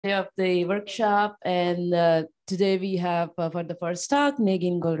Day of the workshop, and today we have for the first talk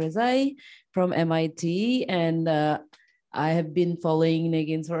Negin Golrezei from MIT, and I have been following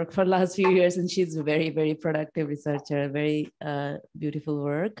Negin's work for the last few years, and she's a very, very productive researcher, very beautiful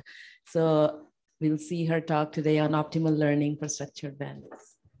work. So we'll see her talk today on optimal learning for structured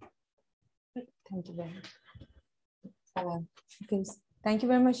bandits. Thank you very much. Thank you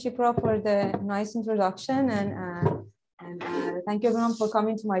very much, Shipra, for the nice introduction, and thank you everyone for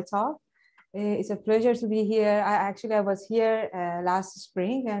coming to my talk. It's a pleasure to be here. I was here last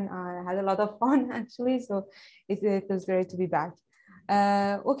spring and I had a lot of fun actually. So it was great to be back.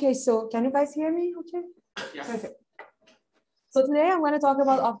 Okay, so can you guys hear me? Okay. Yeah. Perfect. So today I'm going to talk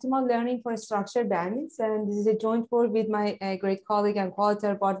about optimal learning for structured bandits, and this is a joint work with my great colleague and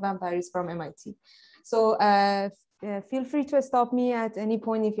co-author Bandits from MIT. So feel free to stop me at any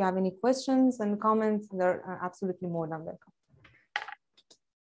point if you have any questions and comments. They're absolutely more than welcome.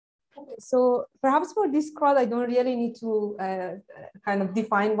 Okay, so perhaps for this crowd, I don't really need to kind of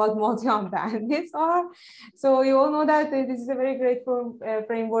define what multi-arm bandits are. So you all know that this is a very great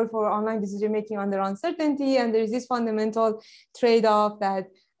framework for online decision-making under uncertainty. And there is this fundamental trade-off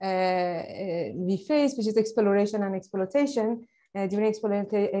that we face, which is exploration and exploitation. During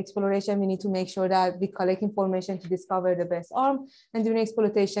exploration, we need to make sure that we collect information to discover the best arm. And during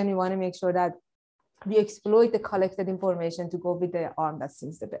exploitation, we want to make sure that we exploit the collected information to go with the arm that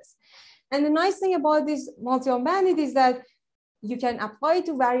seems the best. And the nice thing about this multi-arm bandit is that you can apply it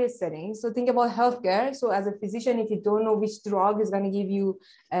to various settings. So think about healthcare. So as a physician, if you don't know which drug is going to give you,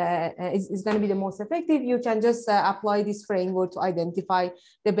 is going to be the most effective, you can just apply this framework to identify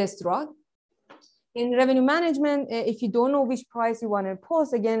the best drug. In revenue management, if you don't know which price you want to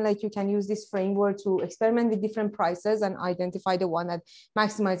post, again, like you can use this framework to experiment with different prices and identify the one that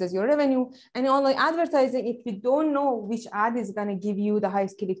maximizes your revenue. And in online advertising, if you don't know which ad is going to give you the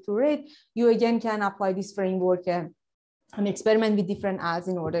highest click-through rate, you again can apply this framework and experiment with different ads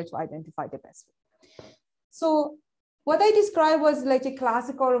in order to identify the best. So what I described was like a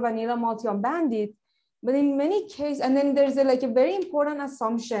classical vanilla multi-arm bandit. But in many cases, and then there's a very important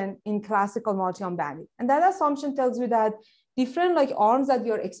assumption in classical multi-arm bandit. And that assumption tells you that different arms that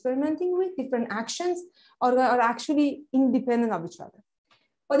you're experimenting with, different actions are actually independent of each other.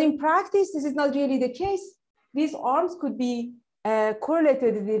 But in practice, this is not really the case. These arms could be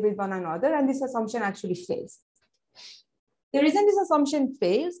correlated with one another, and this assumption actually fails. The reason this assumption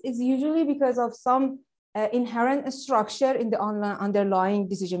fails is usually because of some inherent structure in the underlying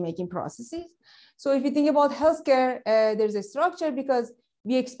decision-making processes. So if you think about healthcare, there's a structure because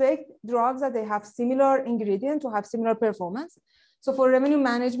we expect drugs that they have similar ingredient to have similar performance. So for revenue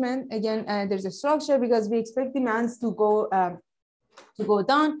management, again, there's a structure because we expect demands to go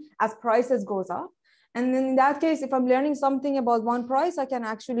down as prices goes up. And then in that case, if I'm learning something about one price, I can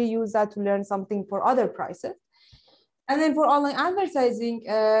actually use that to learn something for other prices. And then for online advertising,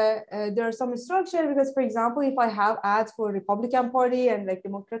 there's some structure because, for example, if I have ads for Republican Party and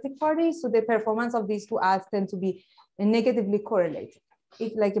Democratic Party, so the performance of these two ads tend to be negatively correlated.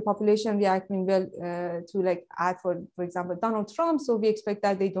 If a population reacting well to ad for example, Donald Trump, so we expect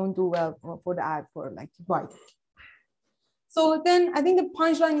that they don't do well for the ad for Biden. So then I think the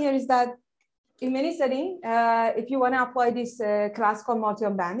punchline here is that in many settings, if you want to apply this classical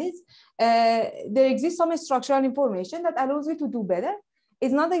multi-arm bandits, there exists some structural information that allows you to do better.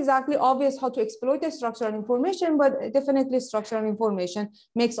 It's not exactly obvious how to exploit the structural information, but definitely structural information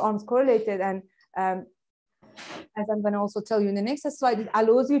makes arms correlated. And as I'm going to also tell you in the next slide, it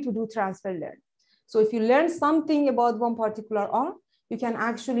allows you to do transfer learning. So if you learn something about one particular arm, you can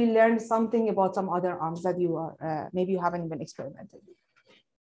actually learn something about some other arms that you are maybe you haven't even experimented with.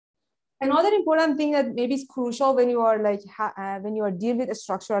 Another important thing that maybe is crucial when you are when you are dealing with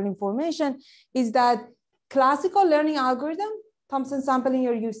structural information is that classical learning algorithm, Thomson sampling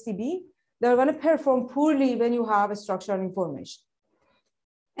or UCB, they're going to perform poorly when you have a structural information.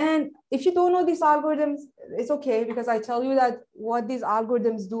 And if you don't know these algorithms, it's okay because I tell you that what these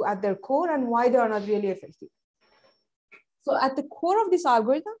algorithms do at their core and why they are not really effective. So at the core of this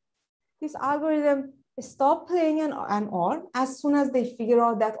algorithm stop playing an arm as soon as they figure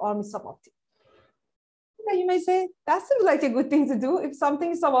out that arm is suboptimal. Okay, you may say, that seems like a good thing to do. If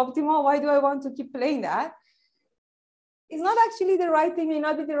something is suboptimal, why do I want to keep playing that? It's not actually the right thing, may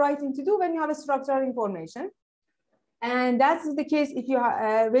not be the right thing to do when you have a structural information. And that's the case if you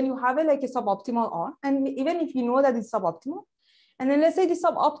when you have a suboptimal arm, and even if you know that it's suboptimal, and then let's say the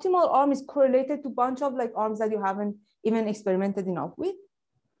suboptimal arm is correlated to a bunch of arms that you haven't even experimented enough with.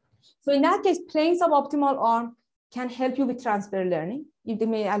 So in that case, playing suboptimal arm can help you with transfer learning. They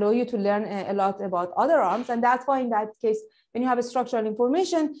may allow you to learn a lot about other arms. And that's why in that case, when you have a structural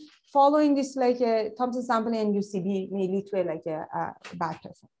information, following this like a Thomson sampling and UCB may lead to a bad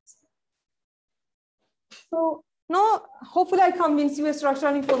performance. So now, hopefully I convinced you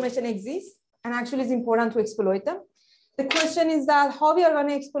structural information exists and actually it's important to exploit them. The question is that how we are going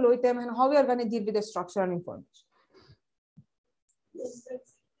to exploit them and how we are going to deal with the structural information.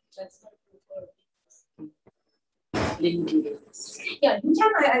 Yeah, you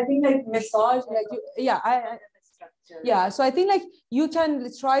can, I think like massage, like yeah, so I think like you can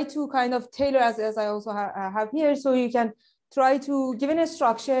try to kind of tailor as I also have here. So you can try to, given a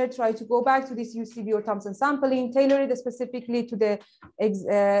structure, try to go back to this UCB or Thomson sampling, tailor it specifically to the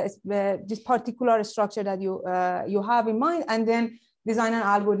this particular structure that you have in mind, and then design an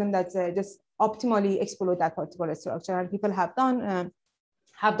algorithm that just optimally exploit that particular structure. And people have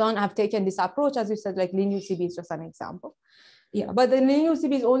taken this approach, as you said, like linear UCB is just an example. Yeah, but the linear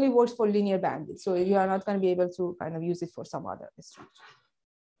UCB only works for linear bandits, so you are not going to be able to kind of use it for some other structure.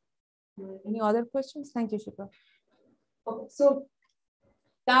 Any other questions? Thank you, Shikha. Okay, so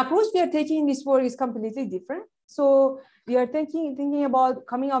the approach we are taking in this work is completely different. So we are thinking about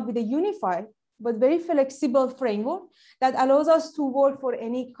coming up with a unified but very flexible framework that allows us to work for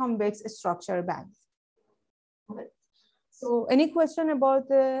any convex structure band. Okay. So any question about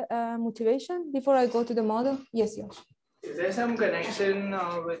the motivation before I go to the model? Yes, yes. Is there some connection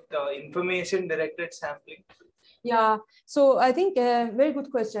with information-directed sampling? Yeah, so I think very good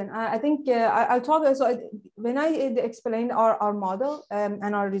question. I think I'll talk. So when I explained our model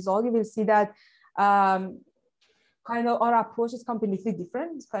and our result, you will see that kind of our approach is completely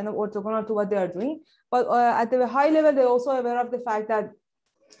different. It's kind of orthogonal to what they are doing. But at the high level, they're also aware of the fact that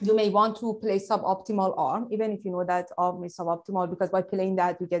you may want to play suboptimal arm, even if you know that arm is suboptimal, because by playing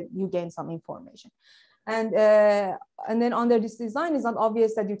that you gain some information. And then under this design, it's not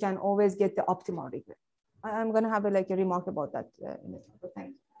obvious that you can always get the optimal regret. I'm going to have a remark about that in a second.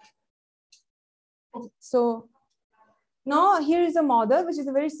 Thank you. So now here is a model, which is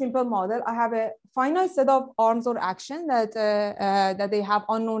a very simple model. I have a finite set of arms or action that they have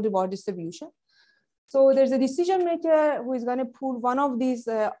unknown reward distribution. So there's a decision maker who is going to pull one of these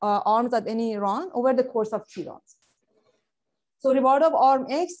arms at any run over the course of T runs. So reward of arm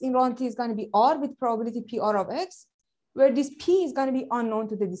X in run T is going to be R with probability PR of X, where this P is going to be unknown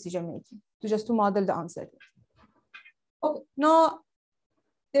to the decision making, to model the uncertainty. Okay, now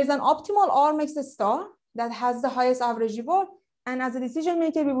there's an optimal arm X star that has the highest average reward. And as a decision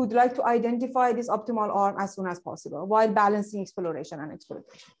maker, we would like to identify this optimal arm as soon as possible while balancing exploration and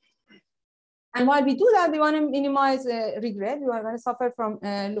exploitation. And while we do that, we want to minimize regret. We are going to suffer from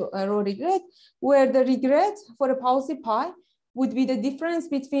low regret, where the regret for a policy pi would be the difference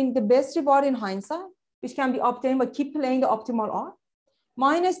between the best reward in hindsight, which can be obtained by keep playing the optimal arm,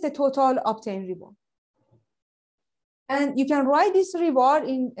 minus the total obtained reward. And you can write this reward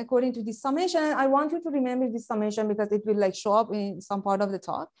in according to this summation. And I want you to remember this summation because it will show up in some part of the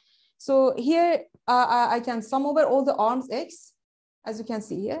talk. So here I can sum over all the arms X, as you can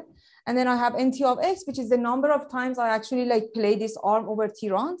see here. And then I have NT of X, which is the number of times I actually play this arm over T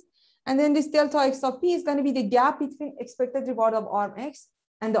runs. And then this delta X of P is going to be the gap between expected reward of arm X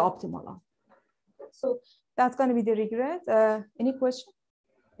and the optimal arm. So that's going to be the regret. Any question?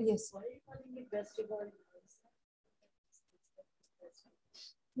 Yes. Why are you calling it best reward?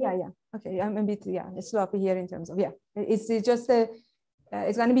 Yeah. Okay, I'm a bit, sloppy here in terms of, it's just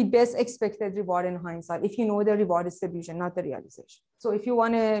it's going to be best expected reward in hindsight if you know the reward distribution, not the realization. So if you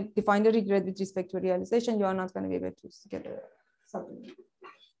want to define the regret with respect to realization, you are not going to be able to get something.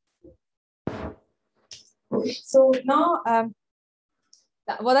 So now,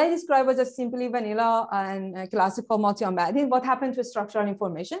 what I described was just simply vanilla and classical multi-arm bandit. What happened to structural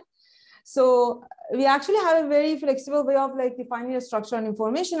information? So we actually have a very flexible way of defining a structural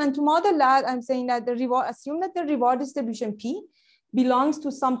information. And to model that, I'm saying that the reward, assume that the reward distribution P belongs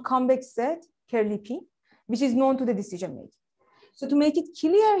to some convex set, curly P, which is known to the decision maker. So to make it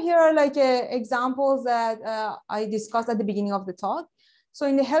clear, here are examples that I discussed at the beginning of the talk. So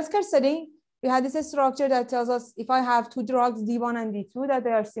in the healthcare setting, we had this structure that tells us if I have two drugs, D1 and D2, that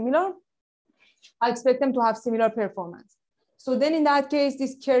they are similar, I expect them to have similar performance. So then in that case,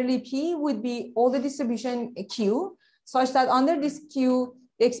 this curly P would be all the distribution Q, such that under this Q,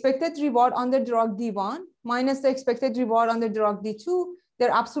 the expected reward under drug D1 minus the expected reward under drug D2,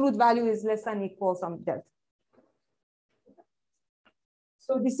 their absolute value is less than or equal to some delta.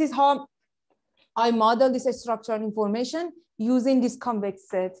 So this is how I model this structural information using this convex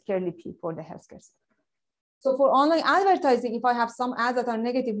set curly P for the healthcare set. So for online advertising, if I have some ads that are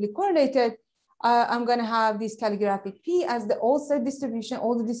negatively correlated, I'm going to have this calligraphic P as the all set distribution,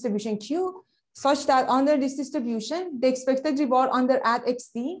 all the distribution Q, such that under this distribution, the expected reward under add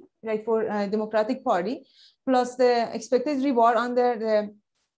XD, like for Democratic Party, plus the expected reward under the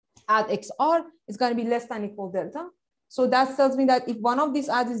add XR is going to be less than equal delta. So that tells me that if one of these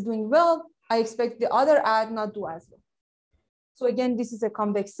ads is doing well, I expect the other ad not do as well. So again, this is a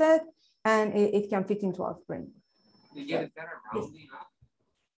convex set, and it can fit into our framework. Yeah, is that a rounding up?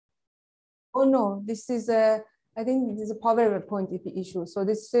 Oh no, this is a, I think this is a PowerPoint issue. So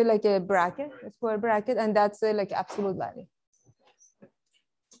this is like a bracket, a square bracket, and that's like absolute value.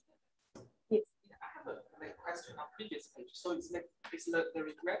 Yes. I have a question on previous page. So it's like, is the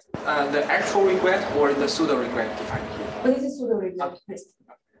regret, the actual regret or the pseudo regret defined here? But this is pseudo regret.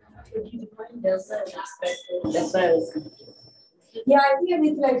 If you define DUSA and expected, that's why I was confused. Yeah, I think I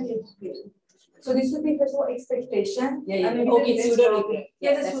need to like it here. So this would be first of all expectation. Yeah, yeah. And Okay, pseudo regret.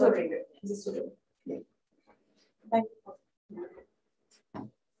 Yeah, that's pseudo regret. This is pseudo. Yeah. Thank you.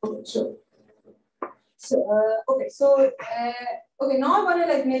 Okay, sure. So okay, so okay, now I want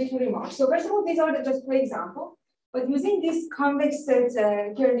to like make two remarks. So first of all, these are just for example. But using this convex set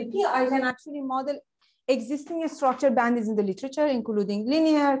curly P, I can actually model existing structured bandits in the literature, including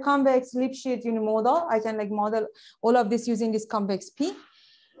linear, convex, Lipschitz, unimodal. I can like model all of this using this convex P.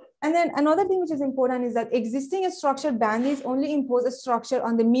 And then another thing which is important is that existing structured bandits only impose a structure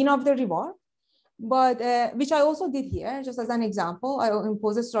on the mean of the reward, but which I also did here, just as an example, I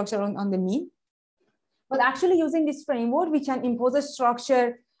impose a structure on the mean. But actually using this framework, we can impose a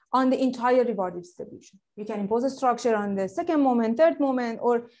structure on the entire reward distribution. You can impose a structure on the second moment, third moment,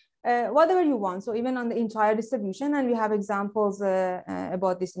 or whatever you want. So even on the entire distribution, and we have examples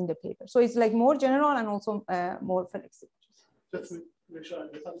about this in the paper. So it's like more general and also more flexible. Just to make sure I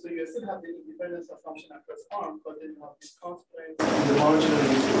understand. So you still have the independence assumption across arm, but then you have this constraint in the marginal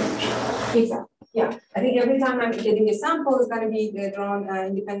distribution. Exactly. Yeah. I think every time I'm getting a sample, it's going to be drawn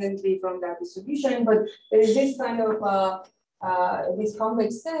independently from that distribution. But there is this kind of this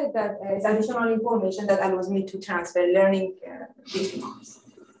convex set that is additional information that allows me to transfer learning between arms.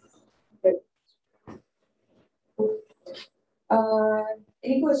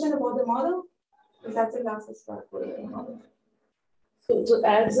 Any question about the model? Because that's the last step for the model. So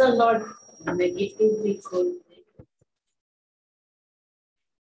ads are not negatively correlated.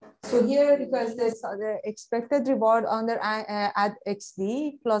 So here, because there's the expected reward under add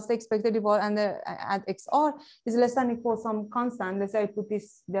XD plus the expected reward under add XR is less than or equal to some constant. Let's say I put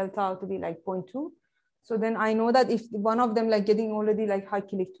this delta to be like 0.2. So then I know that if one of them like getting already like high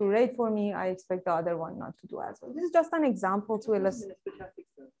click-through rate for me, I expect the other one not to do as well. This is just an example to illustrate.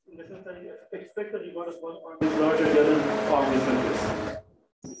 In the sense that you expect the reward of one arm is larger, the other arm is than this.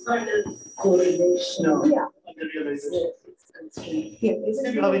 It's not a correlation. No. Yeah. Under realization.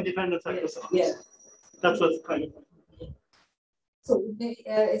 Yeah, You have independent across arms. Yeah. That's what's kind of. So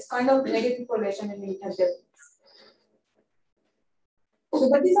it's kind of negative correlation and we can get. So,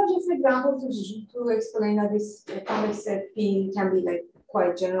 but these are just examples to explain that this convex set P can be like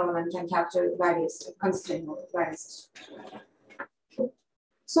quite general and can capture various constraints or various.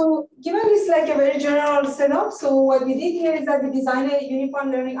 So given this like a very general setup, so what we did here is that we designed a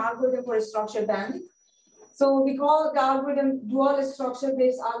uniform learning algorithm for a structured bandit. So we call the algorithm dual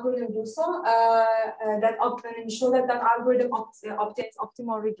structure-based algorithm DUSA that and show that that algorithm obtains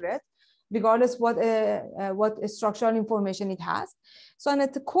optimal regret, regardless what structural information it has. So and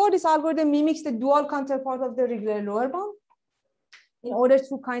at the core, this algorithm mimics the dual counterpart of the regular lower bound in order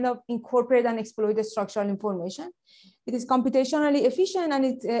to kind of incorporate and exploit the structural information. It is computationally efficient and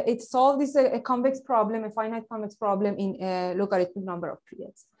it solves this a convex problem, a finite convex problem in a logarithmic number of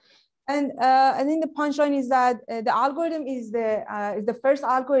periods. And then the punchline is that the algorithm is the first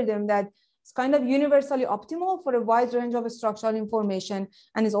algorithm that is kind of universally optimal for a wide range of structural information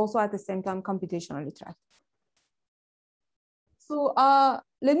and is also at the same time computationally tractable. So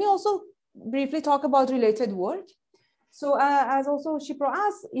let me also briefly talk about related work. So as also Shipro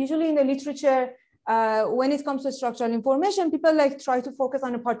asked, usually in the literature, when it comes to structural information, people like try to focus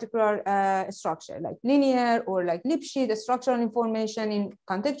on a particular structure, like linear or like Lipschitz, structural information in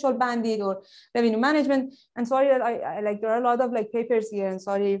contextual bandit or revenue management. And sorry that I like there are a lot of like papers here, and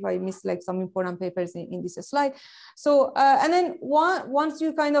sorry if I missed like some important papers in this slide. So and then once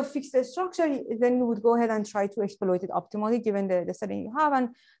you kind of fix the structure, then you would go ahead and try to exploit it optimally given the setting you have. And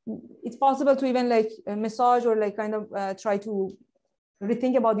it's possible to even like massage or like kind of try to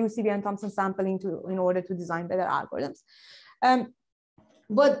rethink about UCB and Thomson sampling in order to design better algorithms.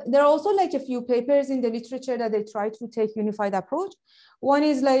 But there are also like a few papers in the literature that they try to take unified approach. One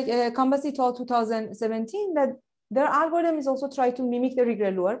is like Kambasi et al. 2017 that their algorithm is also try to mimic the regular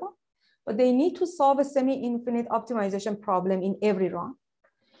lower bound. but they need to solve a semi-infinite optimization problem in every run.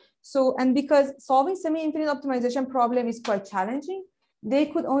 So, and because solving semi-infinite optimization problem is quite challenging, they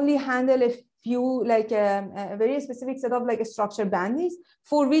could only handle a few, like a very specific set of like structure bandits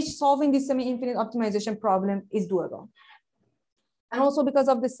for which solving this semi-infinite optimization problem is doable. And also because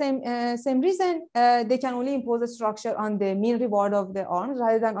of the same reason, they can only impose a structure on the mean reward of the arms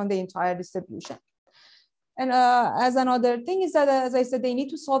rather than on the entire distribution. And as another thing is that, as I said, they need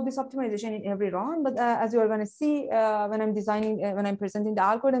to solve this optimization in every round. But as you are going to see when I'm presenting the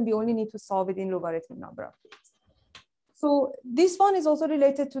algorithm, we only need to solve it in logarithmic number of gates. So this one is also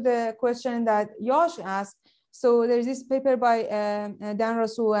related to the question that Yash asked. So there's this paper by Dan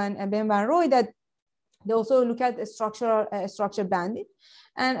Rasu and Ben Van Roy that they also look at a structure bandit.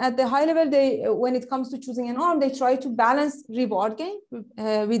 And at the high level, when it comes to choosing an arm, they try to balance reward gain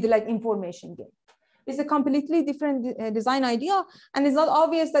with like information gain. It's a completely different design idea. And it's not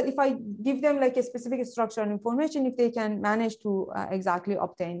obvious that if I give them like a specific structure and information, if they can manage to exactly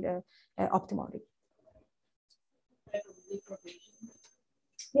obtain the optimal result.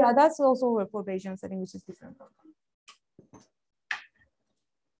 Yeah, that's also a for Bayesian setting, which is different.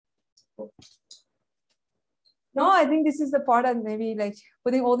 No, I think this is the part that maybe like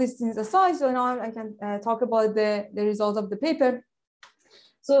putting all these things aside. So now I can talk about the results of the paper.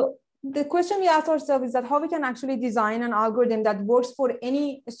 So the question we ask ourselves is that how we can actually design an algorithm that works for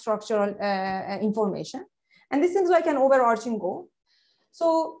any structural information. And this seems like an overarching goal.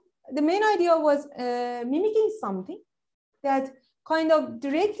 So the main idea was mimicking something that kind of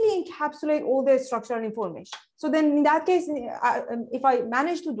directly encapsulate all the structural information. So then in that case, if I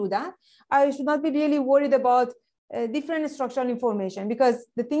manage to do that, I should not be really worried about different structural information, because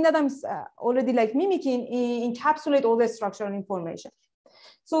the thing that I'm already like mimicking encapsulate all the structural information.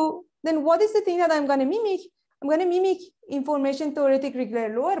 So then what is the thing that I'm going to mimic? I'm going to mimic information-theoretic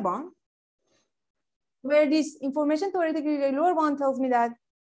regular lower bound, where this information-theoretic regular lower bound tells me that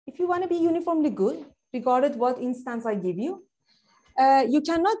if you want to be uniformly good, regardless what instance I give you, you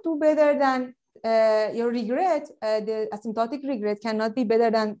cannot do better than your regret. The asymptotic regret cannot be better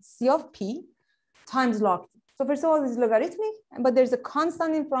than C of P times log T. So first of all, this is logarithmic, but there's a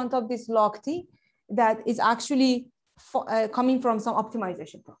constant in front of this log T that is actually coming from some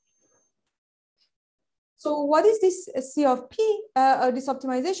optimization problem. So what is this C of P or this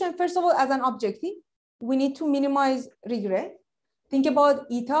optimization? First of all, as an objective, we need to minimize regret. Think about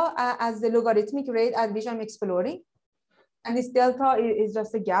eta as the logarithmic rate at which I'm exploring. And this delta is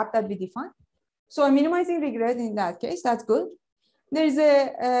just a gap that we define. So I'm minimizing regret in that case. That's good. There's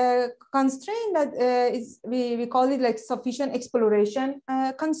a constraint that we call it like sufficient exploration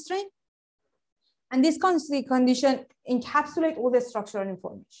constraint. And this condition encapsulates all the structural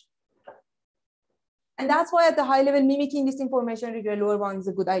information. And that's why at the high level, mimicking this information regular lower bound is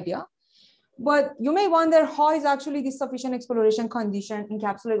a good idea. But you may wonder how is actually this sufficient exploration condition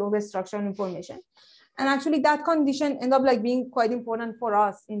encapsulate all the structural information. And actually that condition end up like being quite important for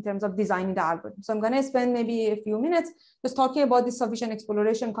us in terms of designing the algorithm. So I'm going to spend maybe a few minutes just talking about this sufficient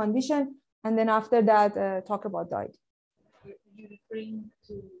exploration condition. And then after that, talk about the idea. You're referring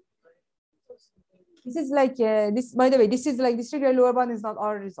to... This is like, by the way, this is like this regular lower bound is not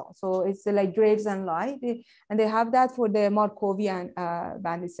our result. So it's like Graves and Lai, and they have that for the Markovian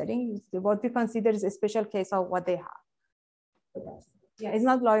bandit setting. What we consider is a special case of what they have. Yeah, it's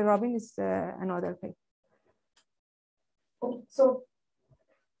not Lai Robin, it's another thing.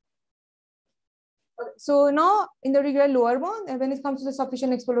 So now in the regular lower bound, when it comes to the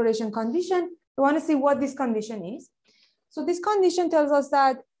sufficient exploration condition, we want to see what this condition is. So this condition tells us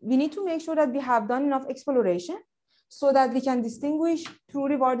that we need to make sure that we have done enough exploration so that we can distinguish true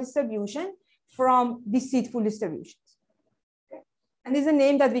reward distribution from deceitful distributions. Okay. And this is a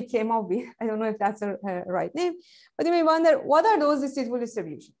name that we came up with. I don't know if that's a right name, but you may wonder, what are those deceitful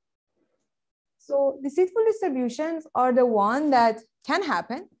distributions? So deceitful distributions are the one that can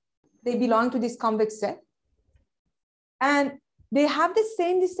happen. They belong to this convex set. And they have the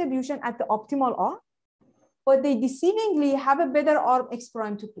same distribution at the optimal R, but they deceivingly have a better arm X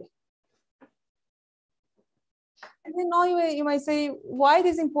prime to play. And then now you might say, why it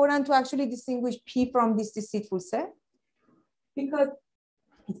is important to actually distinguish P from this deceitful set? Because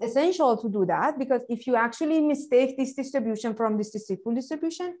it's essential to do that, because if you actually mistake this distribution from this deceitful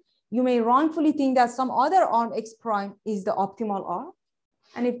distribution, you may wrongfully think that some other arm X prime is the optimal arm.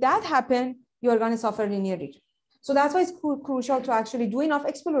 And if that happens, you are going to suffer linear regression. So that's why it's crucial to actually do enough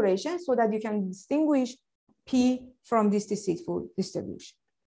exploration so that you can distinguish P from this deceitful distribution.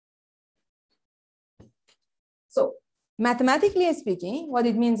 So Mathematically speaking, what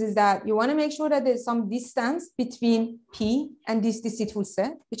it means is that you want to make sure that there's some distance between P and this deceitful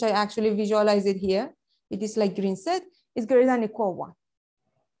set, which I actually visualize it here with this like green set, is greater than or equal 1.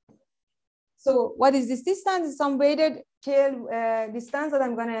 So what is this distance? It's some weighted KL distance that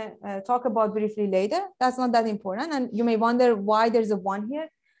I'm going to talk about briefly later. That's not that important. And you may wonder why there's a 1 here.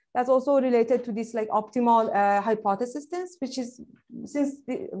 That's also related to this like optimal hypothesis, which is, since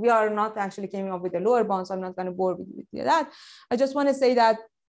we are not actually coming up with a lower bound, so I'm not going to bore with that. I just want to say that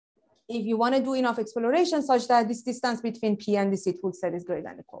if you want to do enough exploration such that this distance between P and the deceitful set is greater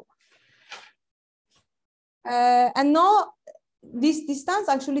than or equal 1. And now this distance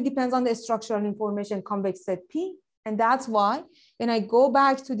actually depends on the structural information convex set P. And that's why when I go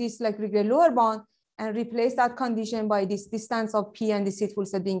back to this like regular lower bound, and replace that condition by this distance of P and the deceitful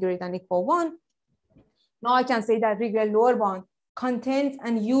set being greater than or equal 1. Now I can say that regular lower bound contains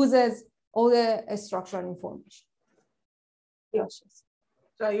and uses all the structural information. Yes.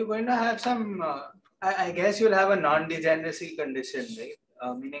 So are you going to have some, I guess you'll have a non-degeneracy condition, right?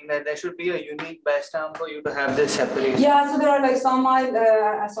 Meaning that there should be a unique best term for you to have this separation. Yeah, so there are like some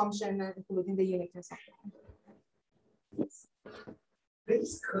assumptions including the uniqueness of it. Yes.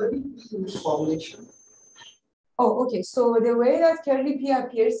 This curly formulation. Oh, okay. So the way that curly P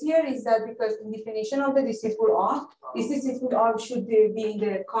appears here is that because in definition of the deceitful R, this deceitful R should be in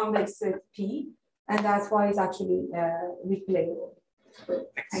the convex set P, and that's why it's actually replayable.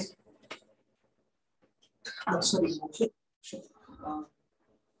 Sorry.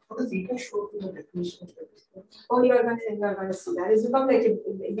 What does Zeta show in the definition of the Oh, you're going to see that. It's become like you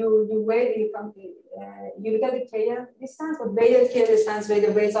look at the KL distance, but weighted KL distance where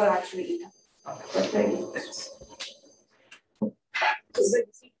the weights are actually equal. So the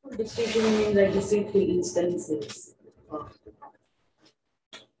deceitful distinction means like deceitful instances.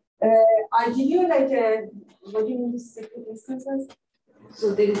 I'll give you like what do you mean deceitful instances?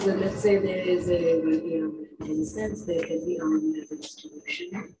 So there is a, let's say there is a instance, there can be a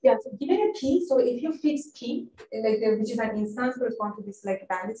distribution. Yeah, so given a P, so if you fix P, like which is an instance correspond to this like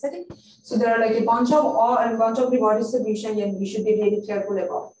bandit setting. So there are like a bunch of R and a bunch of reward distribution, and you should be really careful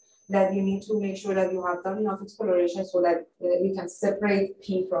about that. You need to make sure that you have done enough exploration so that you can separate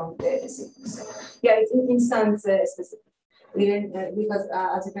P from the deceitful set. Yeah, it's an instance specific, even because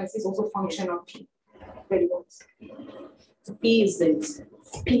as you can see, it's also function of P. Very well. So P is the instance.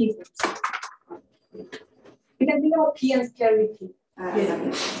 P is the instance. You can think about P and curly P.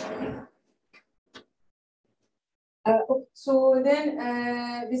 Okay, so then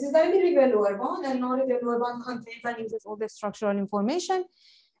this is going to be regular lower bound, and now regular lower bound contains and uses all the structural information.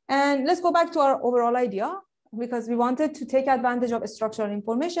 And let's go back to our overall idea, because we wanted to take advantage of structural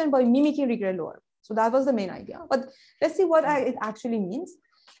information by mimicking regular lower. So that was the main idea. But let's see what it actually means.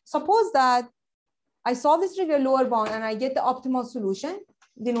 Suppose that I solve this regular lower bound and I get the optimal solution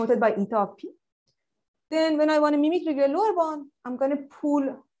denoted by eta of P. Then when I want to mimic regular lower bound, I'm going to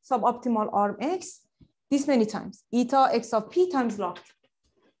pull suboptimal arm X this many times, eta X of P times log.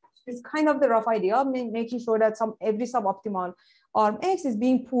 It's kind of the rough idea of making sure that every suboptimal arm X is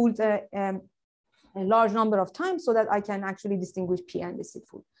being pulled a large number of times so that I can actually distinguish P and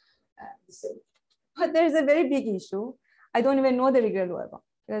deceitful. But there's a very big issue. I don't even know the regular lower bound.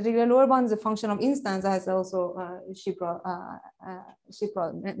 The regular lower bound is a function of instance, as also Shipra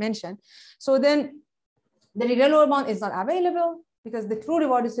mentioned. So then the regular lower bound is not available because the true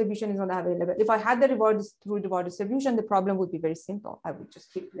reward distribution is not available. If I had the true reward distribution, the problem would be very simple. I would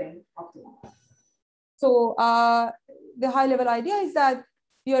just keep playing optimal. So the high level idea is that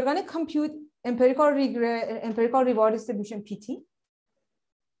we are going to compute empirical reward distribution PT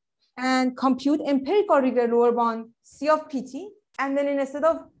and compute empirical regular lower bound C of PT. And then instead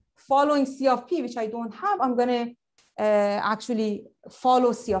of following C of P, which I don't have, I'm going to actually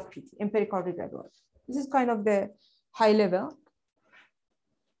follow C of PT, empirical regular lower. This is kind of the high level.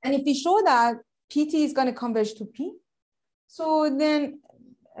 And if we show that PT is going to converge to P, so then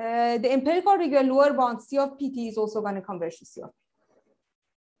the empirical regular lower bound C of PT is also going to converge to C of P.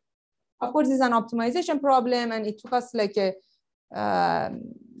 Of course, this is an optimization problem, and it took us like a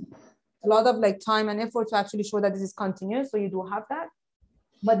lot of like time and effort to actually show that this is continuous. So you do have that,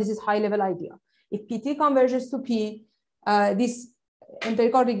 but this is high level idea. If PT converges to P, this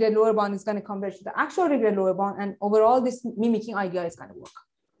empirical regular lower bound is going to converge to the actual regular lower bound, and overall this mimicking idea is going to work.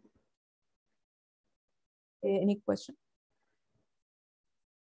 Any question?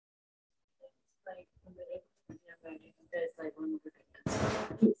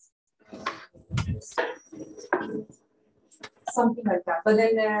 Something like that. But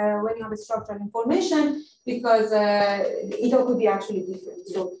then when you have a structural information, because it could be actually different.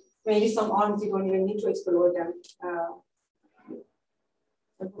 So maybe some arms you don't even need to explore them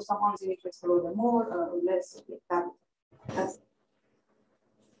But for some arms, you need to explore them more or less. Okay, that's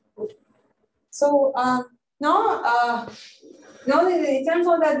good. So now it turns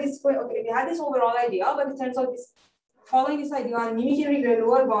out that this, okay, we had this overall idea, but it turns out this following this idea and mimicking regular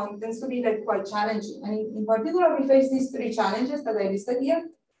lower bound tends to be like quite challenging. And in particular, we face these three challenges that I listed here.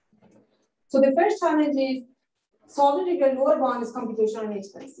 So the first challenge is solving regular lower bound is computationally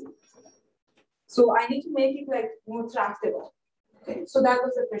expensive. So I need to make it like more tractable. Okay, so that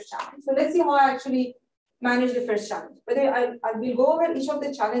was the first challenge. So let's see how I actually manage the first challenge. But I will go over each of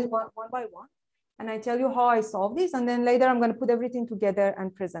the challenges one by one, and I tell you how I solve this, and then later I'm going to put everything together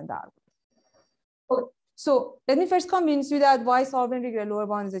and present that. Okay, so let me first convince you that why solving regular lower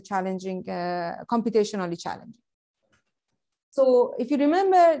bound is a challenging, computationally challenging. So if you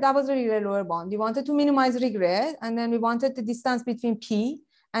remember, that was a regular lower bound. We wanted to minimize regret, and then we wanted the distance between P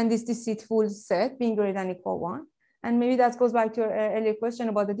and this deceitful set being greater than or equal 1. And maybe that goes back to your earlier question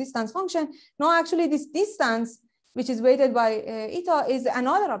about the distance function. No, actually this distance, which is weighted by eta, is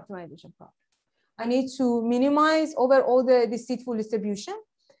another optimization problem. I need to minimize over all the deceitful distribution.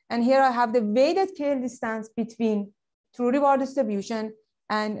 And here I have the weighted tail distance between true reward distribution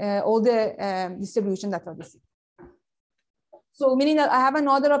and all the distribution that are deceitful. So meaning that I have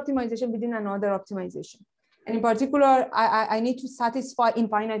another optimization within another optimization. And in particular, I need to satisfy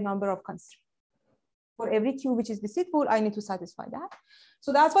infinite number of constraints. For every Q which is deceitful, I need to satisfy that.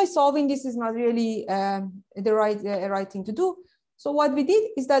 So that's why solving this is not really the right thing to do. So what we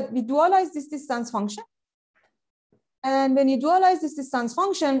did is that we dualized this distance function. And when you dualize this distance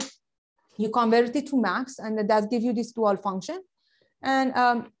function, you convert it to max, and that gives you this dual function.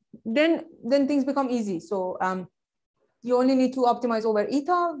 And then things become easy. So you only need to optimize over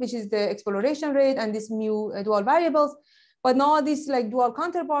eta, which is the exploration rate, and this mu dual variables. But now this like dual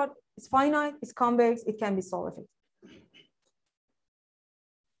counterpart is finite, it's convex, it can be solved.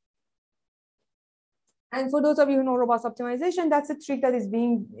 And for those of you who know robust optimization, that's a trick that is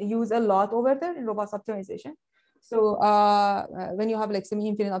being used a lot over there in robust optimization. So when you have like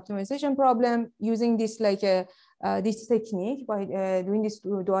semi-infinite optimization problem, using this like this technique by doing this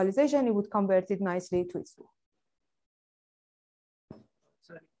dualization, it would convert it nicely to its dual.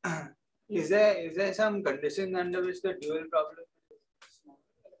 Is there some condition under which the dual problem?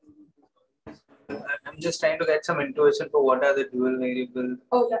 I'm just trying to get some intuition for what are the dual variables.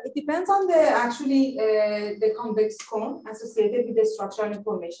 Oh yeah, it depends on the actually the convex cone associated with the structural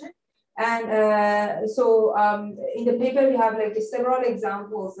information. And so in the paper we have like several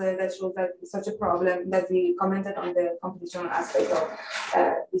examples that show that such a problem that we commented on the computational aspect of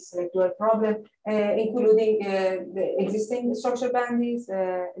this dual problem, including the existing structure bandits,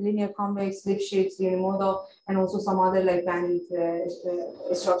 linear convex, Lipschitz, unimodal, and also some other like bandit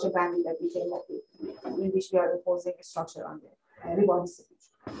structure bandit that we came up with, in which we are imposing a structure on the reward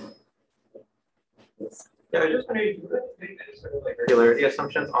distribution. Yes. Yeah, I was just wondering, do you think that sort of like regularity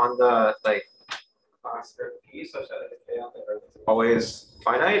assumptions on the like class or P such that the K on there is always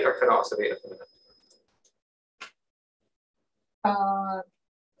finite, or could also be infinite?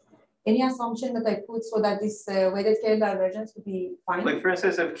 Any assumption that I put so that this weighted scale divergence would be finite? Like for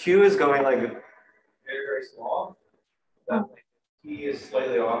instance, if Q is going like very, very small, then like T is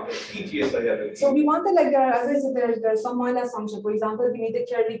slightly off, and PT is slightly off. So we wanted like, as I said, there's some mild assumption. For example, we need the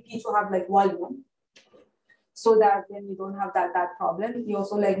curly P to have like volume, so that then we don't have that problem. We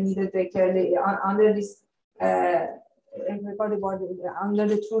also like needed the curly under this under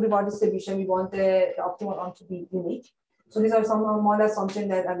the true reward distribution, we want the optimal arm to be unique. So these are some more assumptions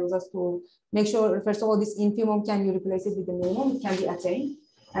that allows us to make sure, first of all, this infimum, can you replace it with the minimum? It can be attained.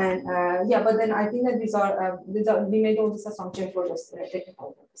 And yeah, but then I think that these are we made all this assumption for just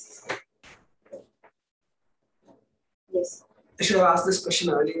technical purposes. Yes. I should have asked this question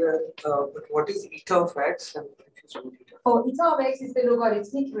earlier, but what is eta of x? I'm confused about eta. Oh, eta of x is the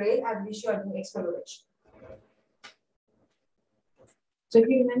logarithmic rate at which you are doing exploration. So if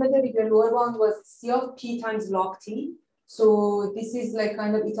you remember the lower bound was C of P times log T. So this is like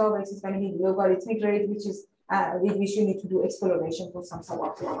kind of eta of x is going to be the logarithmic rate, which is with which you need to do exploration for some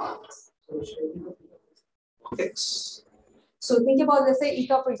suboptimal values. X. So think about, let's say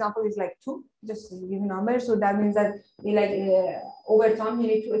eta, for example, is like 2, just to give a number. So that means that we like over time you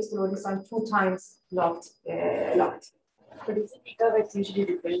need to explore this on 2 times log T. But it's eta of x usually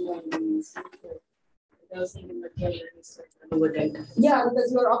depends on the over delta. Yeah,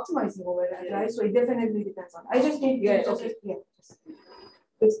 because you are optimizing over that, right? So it definitely depends on. I just need okay. Just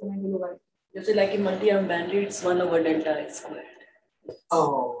explain the logarithm. You say like in multi-arm bandits, 1 over delta is squared.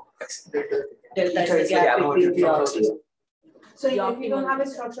 Oh, Delta is the gap between the outputs. So if we don't have a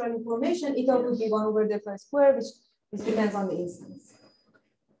structural information, eta would be 1 over delta squared, which depends on the instance.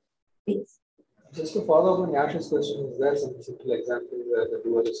 Just to follow up on Yash's question, is there some simple example where the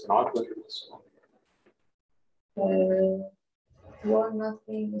dual is not going to be small? Dual not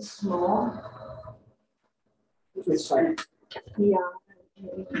being small. It's fine. Yeah.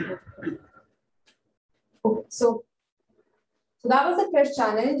 Okay, so that was the first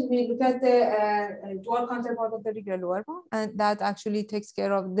challenge. We look at the dual counterpart of the regular lower bound, and that actually takes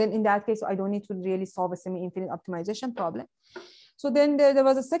care of, then in that case, I don't need to really solve a semi-infinite optimization problem. So then there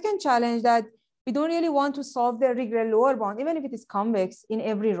was a second challenge that we don't really want to solve the regular lower bound, even if it is convex in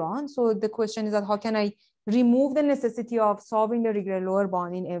every round. So the question is that how can I remove the necessity of solving the regular lower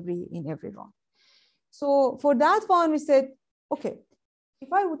bound in every round? So for that one, we said, okay,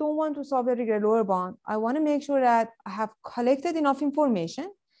 if I don't want to solve the regular lower bound, I want to make sure that I have collected enough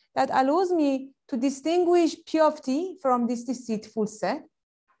information that allows me to distinguish P of T from this deceitful set.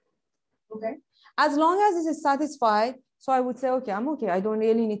 Okay. As long as this is satisfied, so I would say, okay, I'm okay. I don't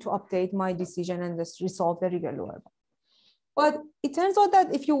really need to update my decision and just resolve the regular lower bound. But it turns out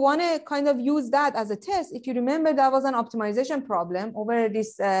that if you want to kind of use that as a test, if you remember, that was an optimization problem over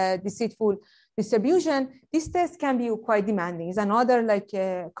this deceitful distribution. This test can be quite demanding. It's another like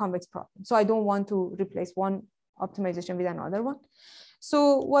convex problem. So I don't want to replace one optimization with another one.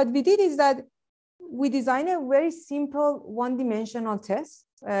 So what we did is that we designed a very simple one-dimensional test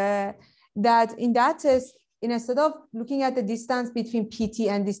that in that test, instead of looking at the distance between PT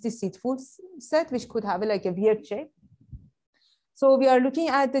and this deceitful set, which could have like a weird shape. So we are looking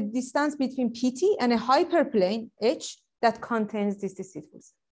at the distance between PT and a hyperplane H that contains this deceitful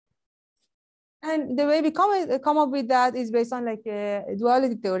set. And the way we come up with that is based on like a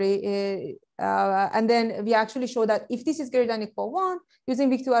duality theory. And then we actually show that if this is greater than or equal 1, using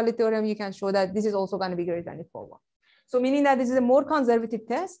weak duality theorem, you can show that this is also going to be greater than or equal 1. So meaning that this is a more conservative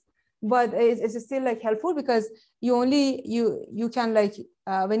test, but it's still like helpful because you can like,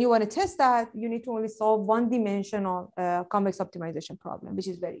 when you want to test that, you need to only solve one-dimensional convex optimization problem, which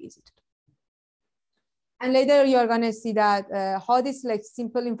is very easy to do. And later you are going to see that how this like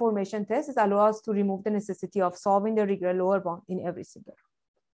simple information test is allow us to remove the necessity of solving the regular lower bound in every single round.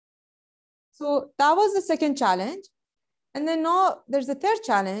 So that was the second challenge. And then now there's a third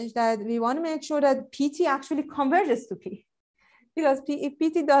challenge that we want to make sure that PT actually converges to P. Because if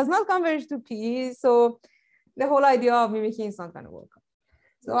PT does not converge to P, so the whole idea of mimicking is not going to work.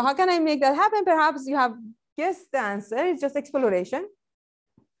 So how can I make that happen? Perhaps you have guessed the answer. It's just exploration.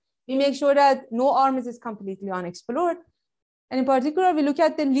 We make sure that no arm is completely unexplored. And in particular, we look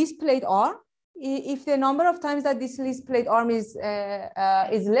at the least played arm. If the number of times that this least played arm is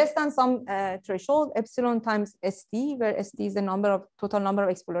less than some threshold, epsilon times ST, where ST is the total number of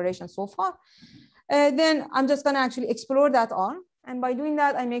explorations so far, then I'm just going to actually explore that arm. And by doing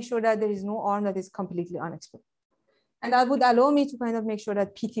that, I make sure that there is no arm that is completely unexplored. And that would allow me to kind of make sure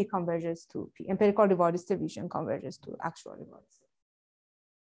that PT converges to P, empirical reward distribution converges to actual reward distribution.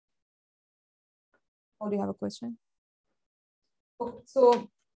 Oh, do you have a question? Okay, so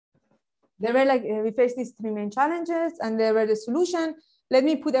there were like, we faced these three main challenges and there were the solution. Let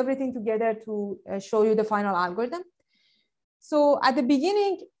me put everything together to show you the final algorithm. So at the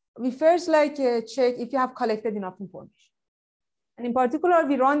beginning, we first like check if you have collected enough information. And in particular,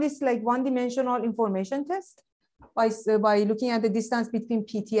 we run this like one-dimensional information test by looking at the distance between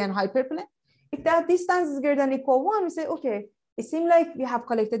PT and hyperplane. If that distance is greater than or equal 1, we say, okay, it seems like we have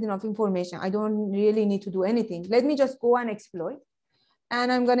collected enough information. I don't really need to do anything. Let me just go and exploit.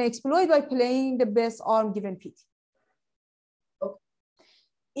 And I'm going to exploit by playing the best arm given PT. Okay.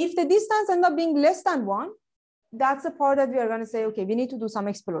 If the distance ends up being less than 1, that's the part that we are going to say, okay, we need to do some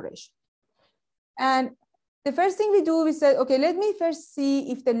exploration. And the first thing we do, we said, okay, let me first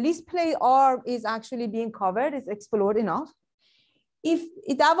see if the least played arm is actually being covered, is explored enough. If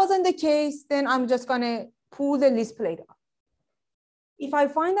that wasn't the case, then I'm just going to pull the least played arm. If I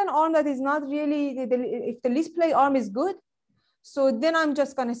find an arm that is not really, if the least played arm is good, so then I'm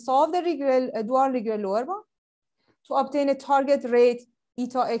just going to solve the dual regular lower bound to obtain a target rate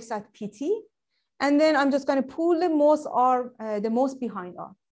eta x at PT. And then I'm just going to pull the most behind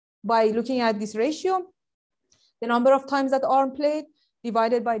arm by looking at this ratio, the number of times that arm played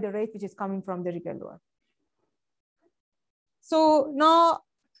divided by the rate which is coming from the regular lower. So now,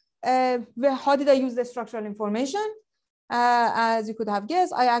 how did I use the structural information? As you could have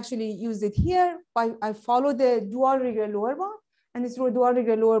guessed, I actually used it here. I follow the dual regular lower bound, and this dual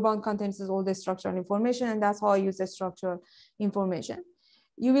regular lower bound contains all the structural information, and that's how I use the structural information.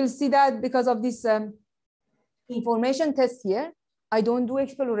 You will see that because of this information test here, I don't do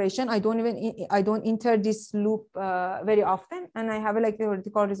exploration. I don't enter this loop very often, and I have a like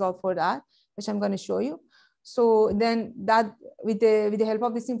theoretical result for that, which I'm going to show you. So then that with the help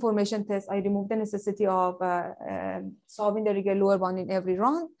of this information test, I remove the necessity of solving the regular lower bound in every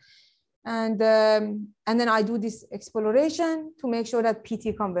round. And then I do this exploration to make sure that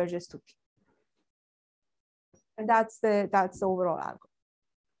PT converges to P. And that's the overall algorithm.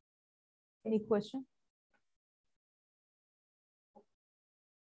 Any question?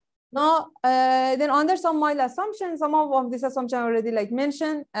 Now, then under some mild assumptions, some of this assumption I already like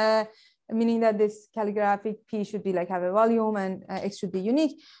mentioned, meaning that this calligraphic P should be like have a volume and X should be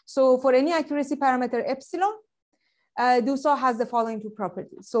unique. So for any accuracy parameter epsilon, DUSA has the following two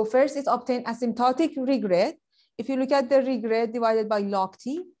properties. So first, it's obtained asymptotic regret. If you look at the regret divided by log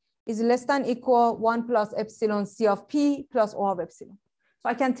T, is less than equal 1 plus epsilon C of P plus O of epsilon. So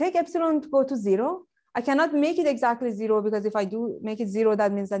I can take epsilon to go to 0. I cannot make it exactly 0 because if I do make it 0,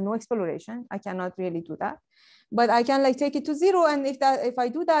 that means that no exploration. I cannot really do that. But I can like take it to 0. And if I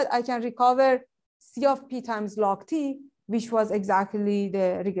do that, I can recover C of P times log T, which was exactly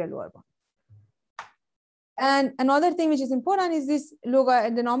the regular lower bound. And another thing which is important is this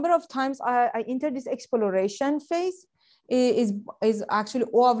the number of times I enter this exploration phase is actually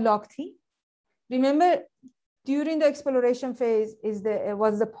O of log T. Remember, during the exploration phase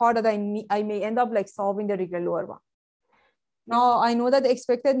was the part that I may end up like solving the regular lower bound. Now I know that the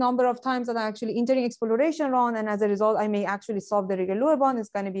expected number of times that I'm actually entering exploration round, and as a result, I may actually solve the regular lower bound is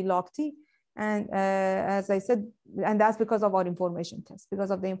going to be log T. And as I said, and that's because of our information test.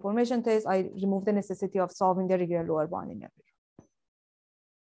 Because of the information test, I remove the necessity of solving the regular lower bound in every.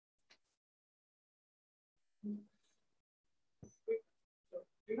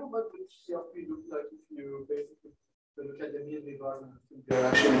 Do you know what the CFP looks like if you basically look at the mean regard and they're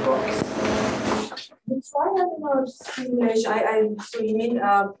actually boxed? We try that in our simulation. So you mean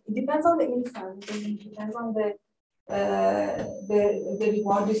it depends on the instance. It depends on the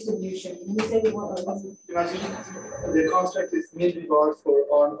reward distribution. You say imagine the construct is mean reward for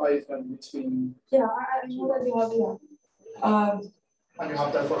all i's and between. Yeah, I know that you have and you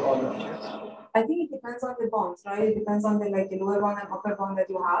have that for all of them. I think it depends on the bonds, right? It depends on the lower bound and upper bound that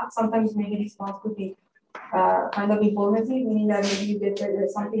you have. Sometimes maybe these bonds could be kind of informative, meaning that maybe you get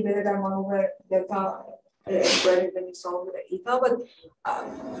something better than 1 over delta when you solve with the eta. But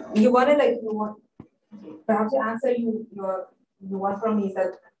you want to perhaps the answer you want from me is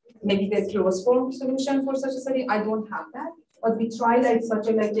that maybe the closed form solution for such a study. I don't have that, but we tried such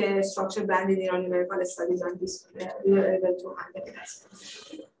a structured bandit in our numerical studies, and we were able to handle it.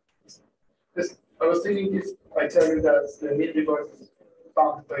 Yes, I was thinking if I tell you that the mean reward is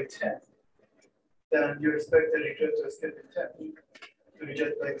bound by 10, then you expect the regret to escape in 10. So you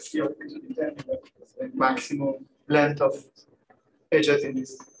get like C of P to the 10, like maximum length of edges in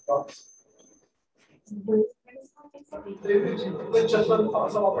this box. It's just some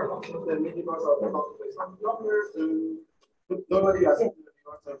upper functions, the mean rewards are bound by some number. Nobody has mean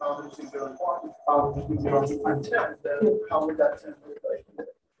rewards are bound between 0 and 1, bound between 0 and 10. Then how would that 10 look like?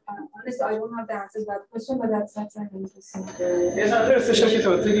 Honestly, I don't have the answer to that question, but that's an interesting. Yes, another special case I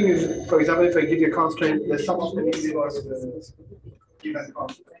was thinking is, for example, if I give you a constraint, the sum of the mean rewards of the given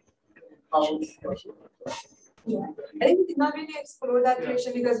constraint. How would Yeah, I think we did not really explore that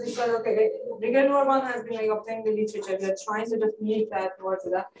question because we said, okay, regular lower bound has been obtained in the literature. We are trying to just meet that towards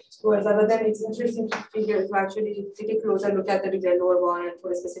that. But then it's interesting to actually take a closer look at the regular lower bound and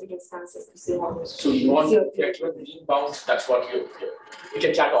for specific instances to see how. So you want to get to the mean bound? That's what we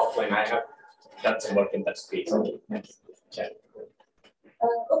can chat offline. I have done some work in that space. Okay. Chat.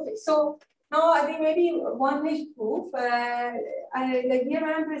 Okay, so now I think maybe one page proof. Here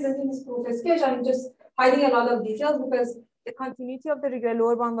when I'm presenting this proof sketch, I'm just hiding a lot of details because the continuity of the regular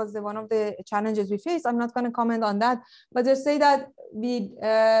lower bound was one of the challenges we faced. I'm not going to comment on that, but just say that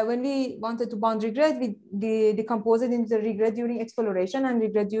when we wanted to bound regret, we decompose it into regret during exploration and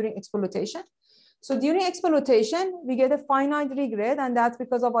regret during exploitation. So during exploitation, we get a finite regret, and that's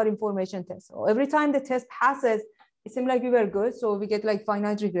because of our information test. So every time the test passes, it seemed like we were good, so we get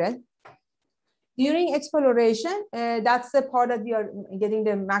finite regret. During exploration, that's the part that we are getting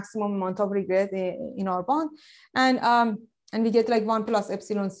the maximum amount of regret in our bond. And we get 1 plus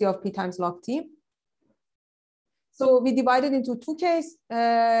epsilon C of P times log T. So we divide it into two cases.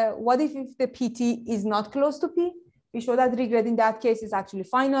 What if the PT is not close to P? We show that regret in that case is actually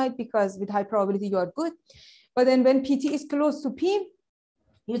finite because with high probability you are good. But then when PT is close to P,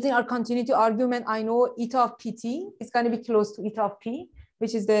 using our continuity argument, I know eta of PT is going to be close to eta of P,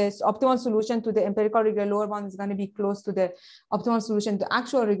 which is the optimal solution to the empirical regular lower bound is going to be close to the optimal solution to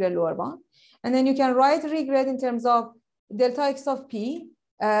actual regular lower bound. And then you can write regret in terms of delta X of P.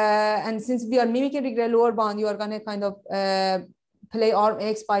 And since we are mimicking regular lower bound, you are going to kind of play arm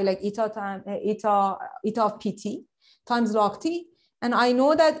X by like eta of PT times log T. And I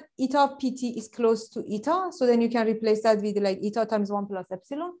know that eta of PT is close to eta. So then you can replace that with like eta times 1 plus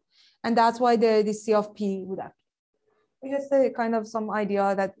epsilon. And that's why the C of P would appear. Just a kind of some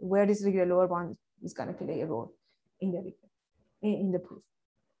idea that where this regular lower bound is going to play a role in the proof.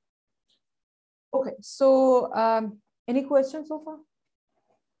 Okay, so any questions so far?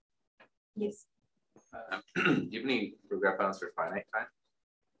 Yes. Do you have any regret bounds for finite time?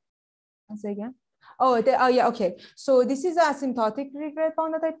 I'll say again. Oh, yeah, okay. So this is an asymptotic regret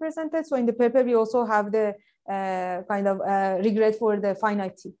bound that I presented. So in the paper, we also have the kind of regret for the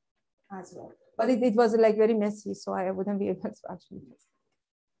finite T as well. But it was like very messy, so I wouldn't be able to actually test.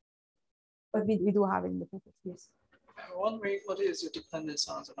 But we do have it in the paper, yes. I'm wondering what is your dependence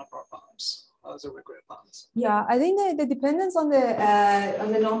on the number of arms? How's the regret bounds? Yeah, I think the dependence on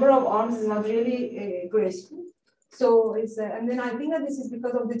the number of arms is not really graceful. So it's and then I think that this is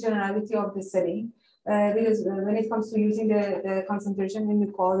because of the generality of the setting. Because when it comes to using the concentration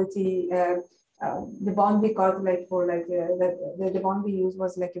inequality, the bond we got like for like the bond we used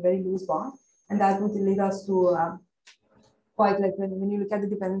was like a very loose bond, and that would lead us to quite like when you look at the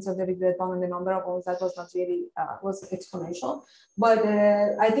dependence of the regret bond on the number of arms, that was not really was exponential. But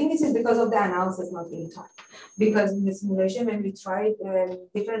I think this is because of the analysis not being time. Because in the simulation when we tried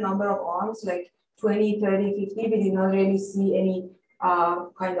different number of arms like 20, 30, 50, we did not really see any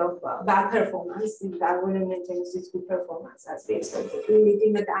kind of bad performance. That wouldn't maintain its good performance as we expected. We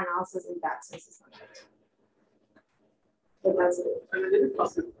think that the analysis in that sense is not right. But that's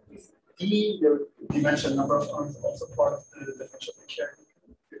it. The dimension number of arms also part of the differential equation.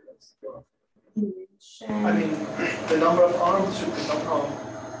 I mean, the number of arms should be somehow.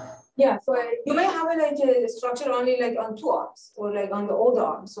 Yeah, so you may have a structure only like on 2 arms or like on the older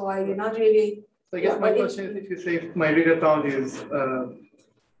arm. So you're not really. So I guess my question is, if you say my regret bound is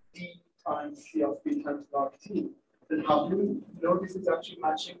D times C of B times log T, then how do you know this is actually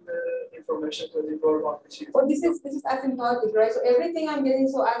matching the information to the lower bound? Oh, this is asymptotic, right? So everything I'm getting,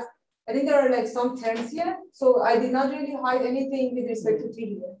 so as I think there are like some terms here. So I did not really hide anything with respect to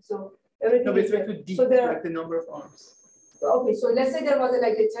T here. So everything. No, with respect to D, so like the number of arms. Okay, so let's say there was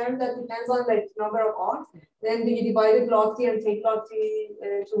like a term that depends on like number of arms. Then we divided log T and take log T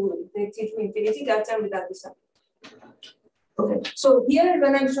to take T to infinity. That term would be something. Okay, so here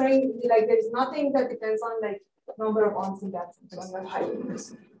when I'm showing like there is nothing that depends on like number of arms in that sense. So I'm not hiding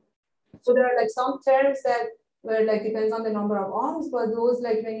this. So there are like some terms that where like depends on the number of arms, but those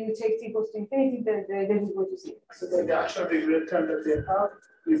like when you take T goes to infinity, they will go to 0. So the actual regret term that they have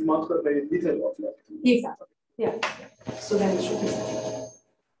is multiplied by a little of log T. Exactly. Yeah. So then it should be.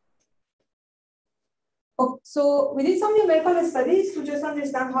 Okay, so we did some numerical studies to just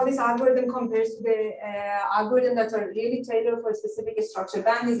understand how this algorithm compares to the algorithm that are really tailored for specific structure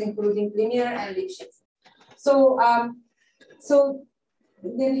bandits, including linear and Lipschitz. So,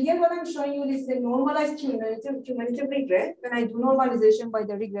 then here what I'm showing you is the normalized cumulative regret when I do normalization by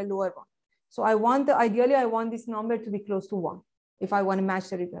the regret lower one. So ideally I want this number to be close to 1 if I want to match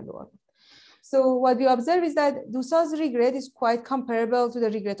the regret lower one. So what we observe is that DUSA's regret is quite comparable to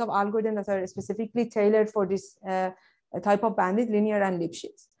the regret of algorithms that are specifically tailored for this type of bandit, linear and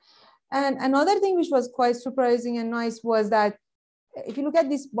Lipschitz. And another thing which was quite surprising and nice was that if you look at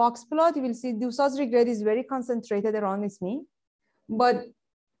this box plot, you will see DUSA's regret is very concentrated around its mean. But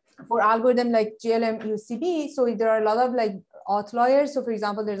for algorithm like GLM UCB, so there are a lot of like outliers. So for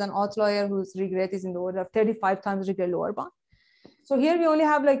example, there's an outlier whose regret is in the order of 35 times regret lower bound. So here we only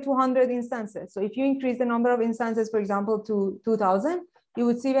have like 200 instances. So if you increase the number of instances, for example, to 2000, you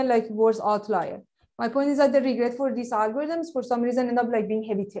would see even like worse outlier. My point is that the regret for these algorithms, for some reason, end up like being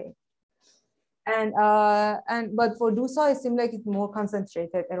heavy tail. But for DUSA, it seems like it's more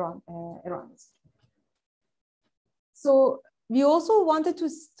concentrated around this. So we also wanted to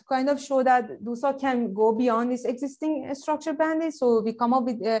kind of show that DUSA can go beyond this existing structure bandit. So we come up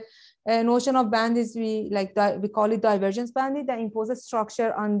with a notion of bandits, we call it divergence bandit, that imposes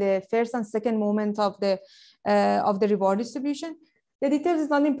structure on the first and second moment of the reward distribution. The details is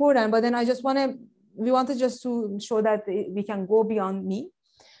not important, but then we wanted just to show that we can go beyond mean.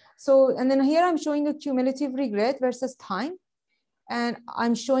 So, and then here I'm showing the cumulative regret versus time. And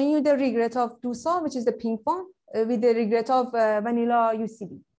I'm showing you the regret of DUSA, which is the pink one, with the regret of vanilla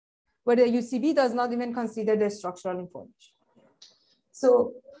UCB, where the UCB does not even consider the structural information.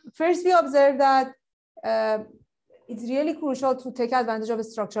 So first we observe that it's really crucial to take advantage of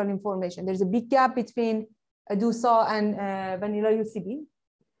structural information. There's a big gap between DUSA and vanilla UCB.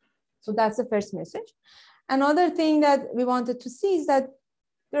 So that's the first message. Another thing that we wanted to see is that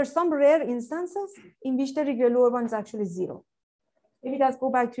there are some rare instances in which the regular one is actually 0. maybe let's go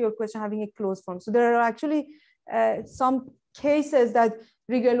back to your question, having a closed form. So there are actually some cases that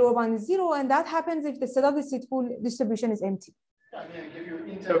regular lower bound is 0, and that happens if the set of the seatful distribution is empty. I mean, give you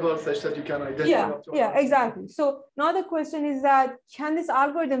intervals such that you can identify. Yeah, exactly. So now the question is that, can this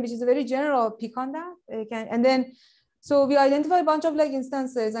algorithm, which is a very general, pick on that? And then, so we identify a bunch of like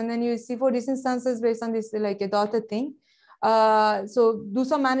instances, and then you see for these instances based on this like a dotted thing. So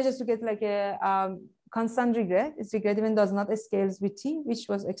DUSA manages to get like a constant regret. Its regret even does not scales with T, which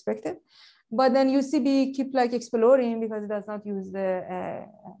was expected. But then UCB keep like exploring because it does not use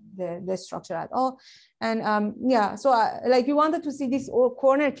the structure at all. And yeah, so like we wanted to see these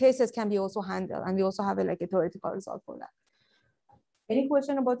corner cases can be also handled, and we also have like a theoretical result for that. Any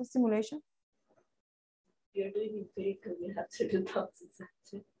question about the simulation? You're doing empirical, you have to do Thomson.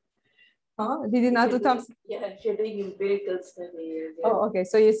 Did you not do Thomson? Yeah, if you're doing empirical study. Oh, okay.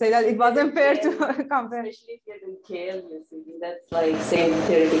 So you say that it wasn't fair to compare. Especially if you're doing KL UCB, that's like same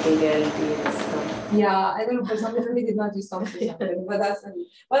theoretical guarantee and stuff. Yeah, I don't know. For some reason we did not do Thomson, but that's.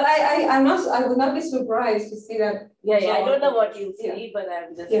 But I would not be surprised to see that. Yeah, I don't know what you see, but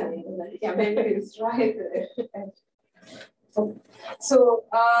I'm just saying that. Yeah, maybe it's right. So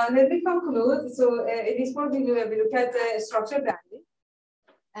let me conclude. So in this part, we look at the structure bandit.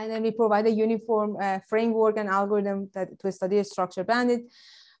 And then we provide a uniform framework and algorithm to study a structure bandit.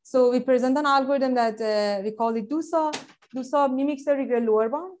 So we present an algorithm that we call it DUSA. DUSA mimics the regular lower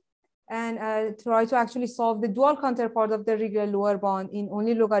bound and try to actually solve the dual counterpart of the regular lower bound in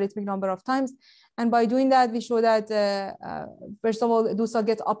only logarithmic number of times. And by doing that, we show that, first of all, DUSA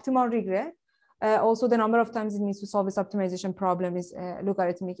gets optimal regret. Also, the number of times it needs to solve this optimization problem is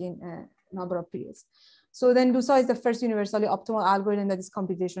logarithmic in number of periods. So then DUSA is the first universally optimal algorithm that is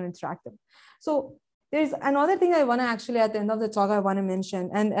computationally interactive. So there's another thing I want to actually at the end of the talk I want to mention.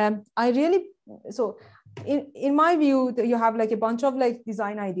 And so in my view, you have like a bunch of like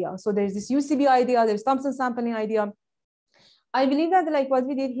design ideas. So there's this UCB idea, there's Thomson sampling idea. I believe that like what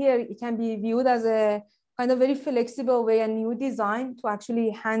we did here, it can be viewed as a kind of very flexible way, a new design to actually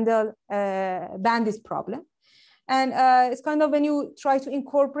handle Bandit's problem. And it's kind of when you try to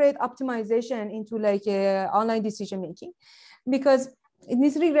incorporate optimization into like online decision making, because in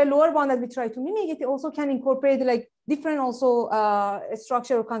this regular lower bound that we try to mimic, it also can incorporate like different also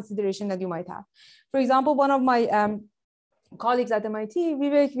structural consideration that you might have. For example, one of my colleagues at MIT,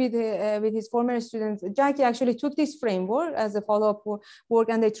 Vivek, with his former student Jackie, actually took this framework as a follow-up work,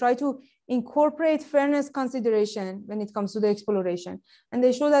 and they try to incorporate fairness consideration when it comes to the exploration. And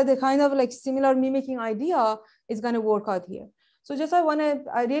they show that the kind of like similar mimicking idea is going to work out here. So just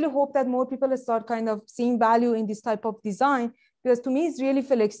I really hope that more people start kind of seeing value in this type of design, because to me, it's really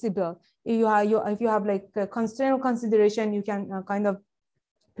flexible. If you have like a constraint consideration, you can kind of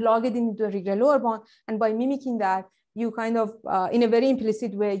plug it into a regular lower bound. And by mimicking that, you kind of, in a very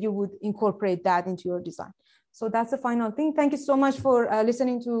implicit way, you would incorporate that into your design. So that's the final thing. Thank you so much for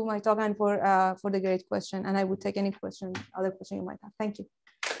listening to my talk and for the great question. And I would take any question, other question you might have. Thank you.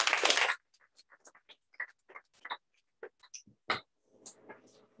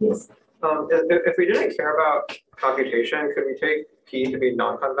 Yes. If we didn't care about computation, could we take P to be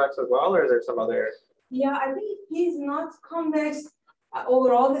non-convex as well, or is there some other? Yeah, I think P is not convex.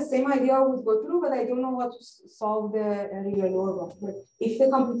 Overall, the same idea would go through, but I don't know how to solve the regular lower bound. But if the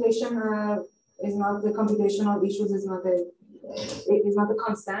computation is not, the computational issues is not a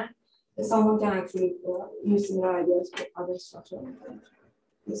constant, someone can actually use similar ideas for other structure.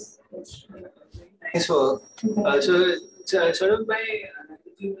 Yes. Nice work. So sort of by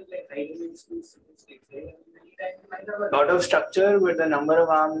like high dimensions, a lot of structure, but the number of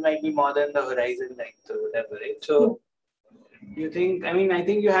arms might be more than the horizon length or whatever, right? So you think, I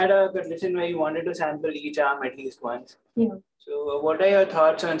think you had a condition where you wanted to sample each arm at least once. Yeah. So what are your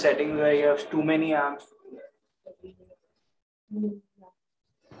thoughts on settings where you have too many arms?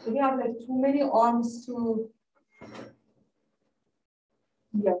 So we have like too many arms to.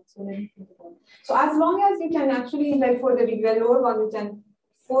 Yeah, so let me think about it. So as long as you can actually, like for the regular lower one, you can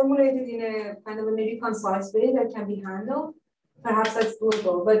formulate it in a kind of a very concise way that can be handled, perhaps that's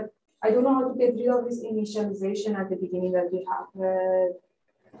doable. But I don't know how to get rid of this initialization at the beginning that we have.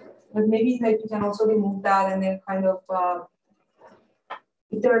 But maybe like you can also remove that and then kind of,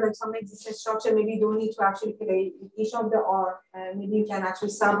 if there are like some existing structure, maybe you don't need to actually create each of the R, and maybe you can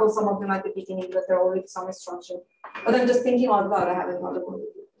actually sample some of them at the beginning, but there are already some structure. But I'm just thinking out loud, I haven't thought about it.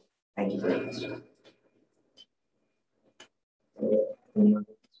 Thank you very much.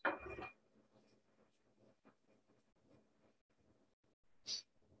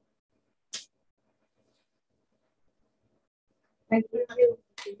 Thank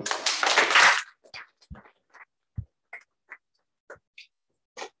you.